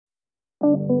We're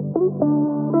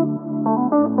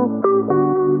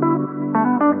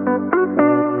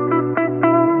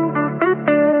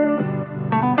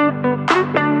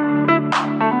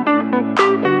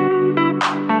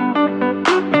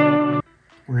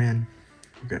in.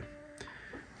 We're good.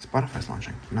 Spotify's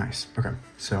launching. Nice. Okay,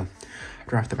 so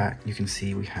right off the bat, you can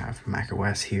see we have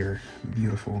macOS here.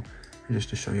 Beautiful. And just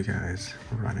to show you guys,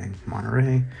 we're running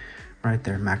Monterey right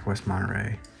there. macOS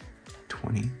Monterey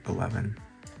 2011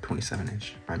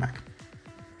 27-inch iMac.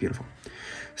 Beautiful.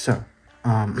 So,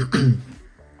 I'm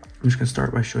just going to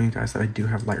start by showing you guys that I do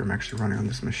have Lightroom actually running on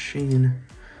this machine.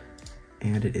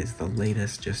 And it is the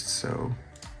latest, just so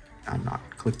I'm not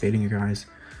clickbaiting you guys.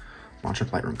 Launch up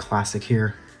Lightroom Classic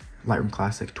here. Lightroom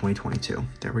Classic 2022.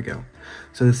 There we go.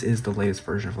 So this is the latest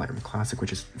version of Lightroom Classic,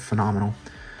 which is phenomenal.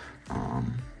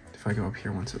 If I go up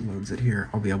here, once it loads it here,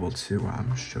 I'll be able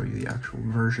to show you the actual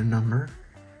version number.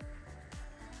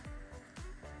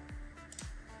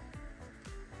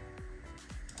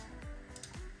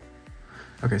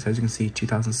 Okay, so as you can see,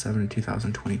 2007 and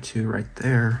 2022 right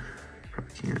there.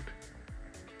 Probably can't.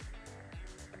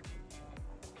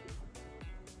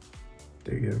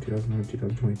 There you go, 2009,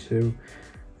 2022,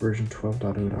 version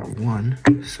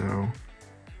 12.0.1. So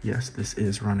yes, this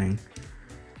is running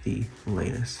the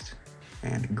latest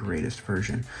and greatest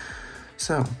version.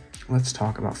 So let's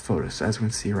talk about photos. So as we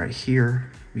can see right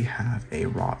here, we have a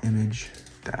raw image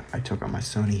that I took on my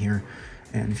Sony here.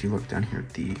 And if you look down here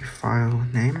at the file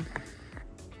name,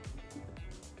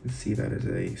 you can see that is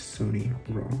a Sony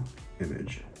raw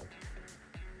image.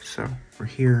 So we're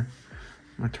here.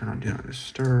 I'm gonna turn on Do Not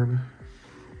Disturb.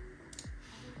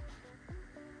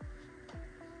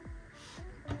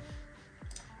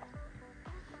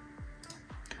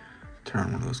 Turn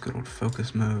on one of those good old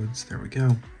focus modes. There we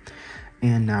go.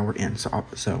 And now we're in. So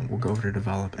we'll go over to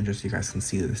develop, and just so you guys can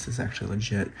see that this is actually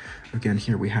legit. Again,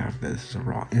 here we have this is a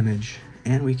raw image,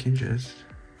 and we can just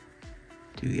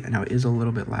do the, now it is a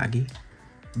little bit laggy,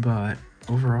 but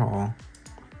overall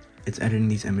it's editing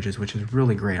these images, which is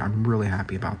really great. I'm really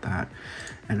happy about that.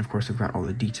 And of course, we've got all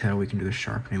the detail. We can do the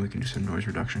sharpening. We can do some noise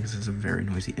reduction because this is a very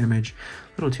noisy image.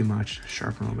 A little too much.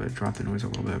 Sharpen a little bit, drop the noise a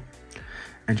little bit.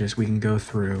 And just, we can go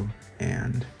through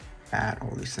and add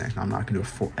all these things. Now, I'm not gonna do a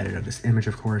full edit of this image,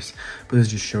 of course, but this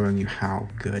is just showing you how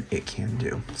good it can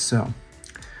do. So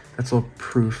that's a little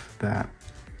proof that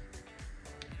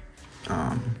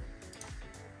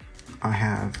I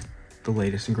have the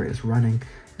latest and greatest running.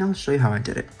 Now let's show you how I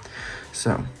did it.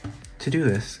 So to do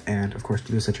this, and of course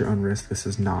do this at your own risk, this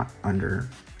is not under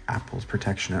Apple's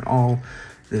protection at all.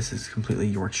 This is completely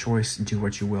your choice. Do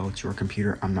what you will. It's your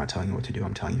computer. I'm not telling you what to do.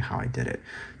 I'm telling you how I did it.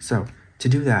 So to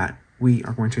do that, we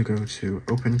are going to go to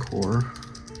OpenCore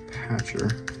Patcher.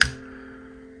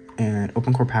 And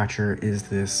OpenCore Patcher is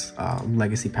this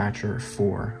legacy patcher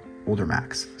for older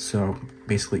Macs. So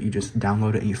basically you just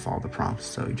download it and you follow the prompts.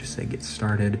 So you just say get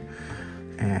started,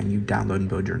 and you download and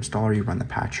build your installer, you run the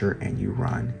patcher, and you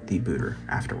run the booter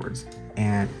afterwards.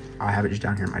 And I have it just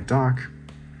down here in my dock.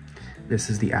 This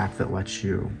is the app that lets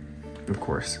you, of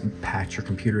course, patch your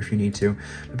computer if you need to.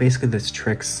 But basically this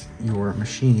tricks your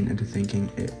machine into thinking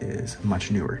it is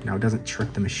much newer. Now it doesn't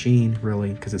trick the machine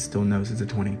really, because it still knows it's a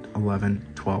 2011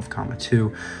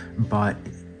 12,2, but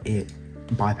it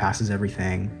bypasses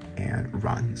everything and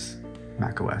runs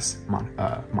macOS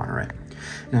Monterey.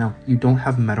 Now, you don't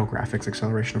have metal graphics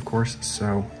acceleration, of course,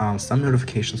 so some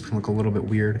notifications can look a little bit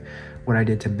weird. What I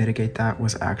did to mitigate that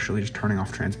was actually just turning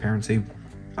off transparency.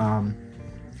 And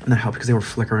that helped because they were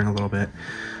flickering a little bit.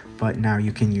 But now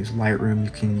you can use Lightroom,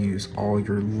 you can use all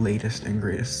your latest and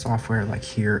greatest software. Like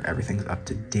here, everything's up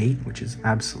to date, which is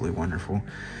absolutely wonderful.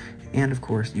 And of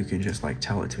course, you can just like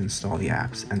tell it to install the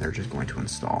apps, and they're just going to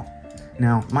install.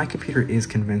 Now, my computer is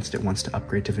convinced it wants to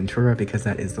upgrade to Ventura because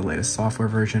that is the latest software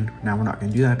version. Now, we're not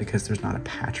going to do that because there's not a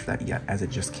patch for that yet, as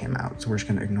it just came out. So we're just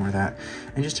going to ignore that.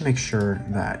 And just to make sure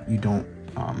that you don't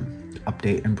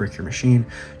update and brick your machine,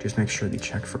 just make sure the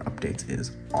check for updates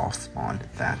is off on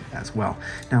that as well.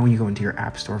 Now, when you go into your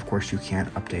app store, of course, you can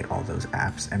update all those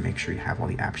apps and make sure you have all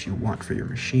the apps you want for your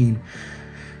machine.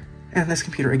 And this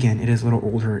computer, again, it is a little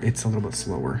older. It's a little bit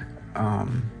slower.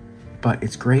 But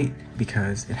it's great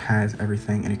because it has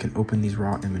everything, and it can open these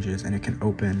raw images, and it can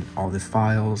open all the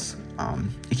files.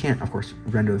 It can't, of course,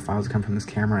 render the files that come from this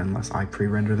camera unless I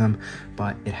pre-render them,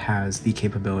 but it has the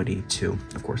capability to,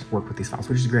 of course, work with these files,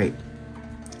 which is great.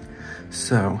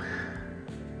 So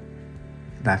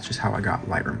that's just how I got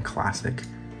Lightroom Classic,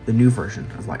 the new version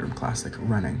of Lightroom Classic,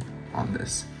 running on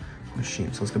this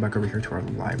machine. So let's go back over here to our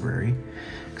library,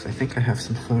 because I think I have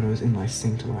some photos in my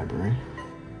synced library.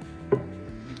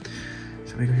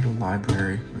 So we go here to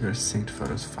library, we go to synced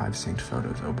photos, 5 synced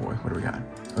photos. Oh boy, what do we got?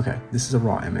 Okay, this is a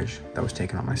raw image that was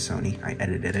taken on my Sony. I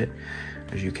edited it,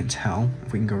 as you can tell.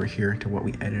 If we can go over here to what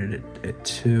we edited it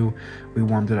to, we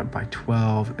warmed it up by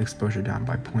 12, exposure down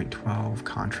by 0.12,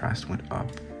 contrast went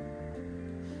up,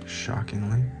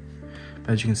 shockingly.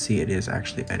 But as you can see, it is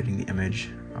actually editing the image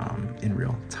in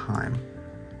real time.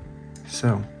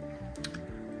 So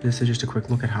this is just a quick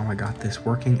look at how I got this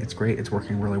working. It's great, it's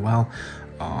working really well.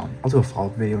 I'll do a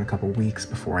follow-up video in a couple weeks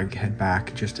before I head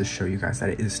back, just to show you guys that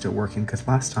it is still working, because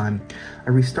last time,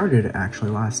 I restarted it actually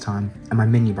last time, and my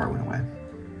menu bar went away.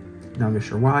 Not really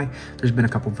sure why. There's been a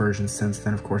couple versions since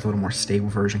then, of course, a little more stable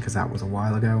version, because that was a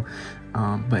while ago.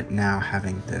 But now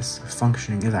having this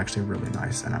functioning is actually really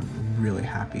nice, and I'm really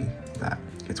happy that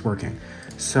it's working.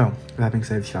 So, with that being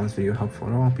said, if you found this video helpful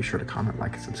at all, be sure to comment,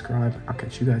 like, and subscribe. I'll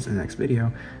catch you guys in the next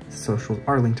video. The socials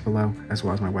are linked below, as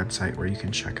well as my website, where you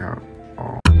can check out